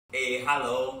Hey,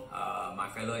 hello, my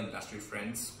fellow industry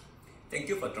friends. Thank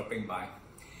you for dropping by.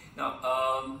 Now,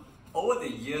 over the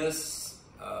years,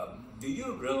 do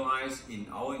you realize in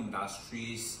our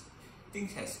industries,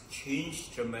 things has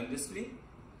changed tremendously?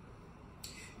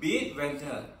 Be it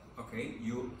whether,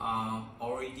 you are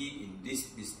already in this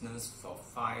business for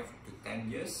 5 to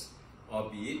 10 years, or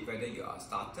be it whether you are a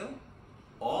starter,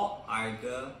 or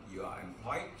either you are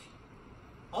employed,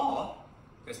 or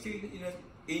you're still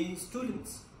in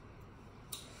students.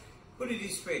 Put it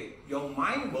this way, your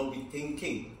mind will be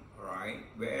thinking, right,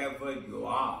 wherever you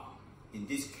are in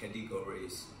these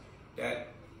categories, that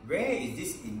where is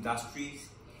this industry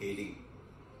heading?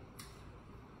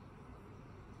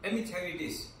 Let me tell you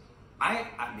this,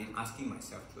 I've been asking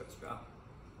myself too as well,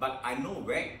 but I know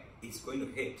where it's going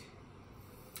to head.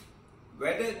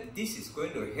 Whether this is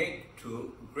going to head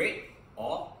to great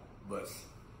or worse,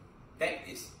 that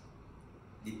is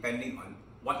depending on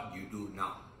what you do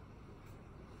now.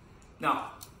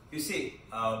 Now, you see,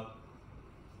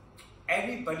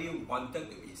 everybody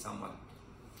wanted to be someone.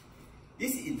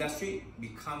 This industry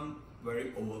become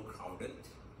very overcrowded,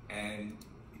 and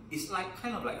it's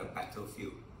kind of like a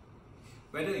battlefield.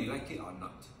 Whether you like it or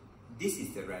not, this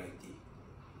is the reality.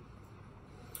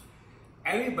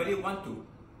 Everybody want to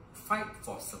fight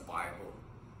for survival.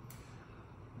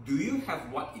 Do you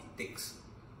have what it takes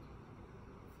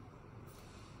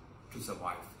to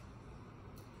survive?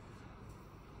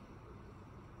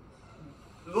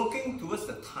 Looking towards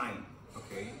the time,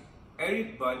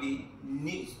 everybody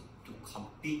needs to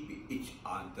compete with each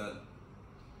other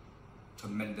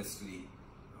tremendously,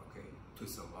 to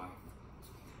survive.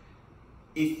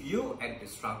 If you at the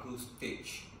struggle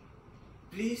stage,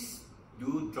 please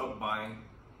do drop by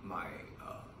my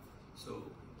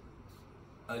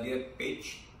earlier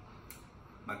page,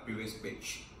 my previous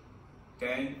page.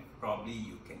 Then probably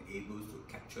you can able to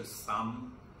capture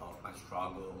some of my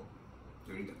struggle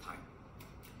during the time.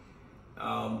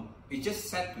 It's just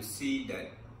sad to see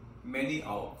that many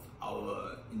of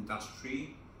our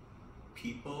industry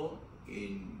people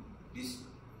in this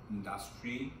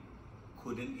industry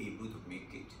couldn't able to make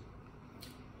it.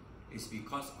 It's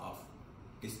because of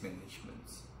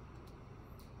mismanagement.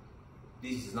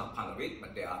 This is not part of it,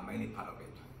 but there are many part of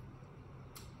it.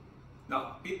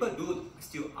 Now, people do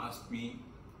still ask me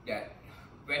that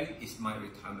when is my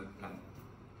retirement plan?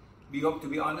 To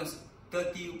be honest,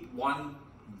 31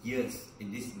 years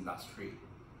in this industry,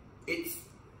 it's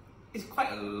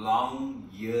quite a long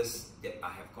years that I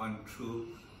have gone through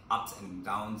ups and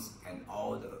downs and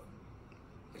all the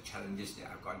challenges that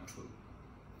I've gone through.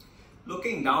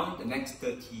 Looking down the next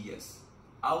 30 years,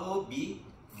 I will be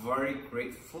very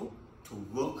grateful to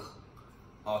work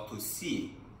or to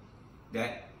see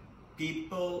that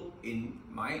people in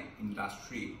my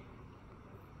industry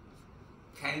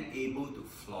can able to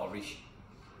flourish,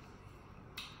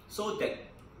 so that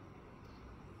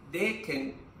they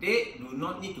do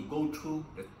not need to go through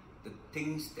the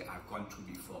things that I've gone through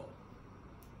before.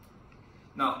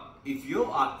 Now, if you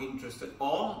are interested,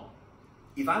 or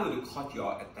if I were to caught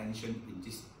your attention in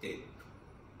this state,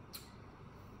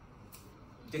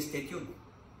 just stay tuned.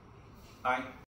 Bye.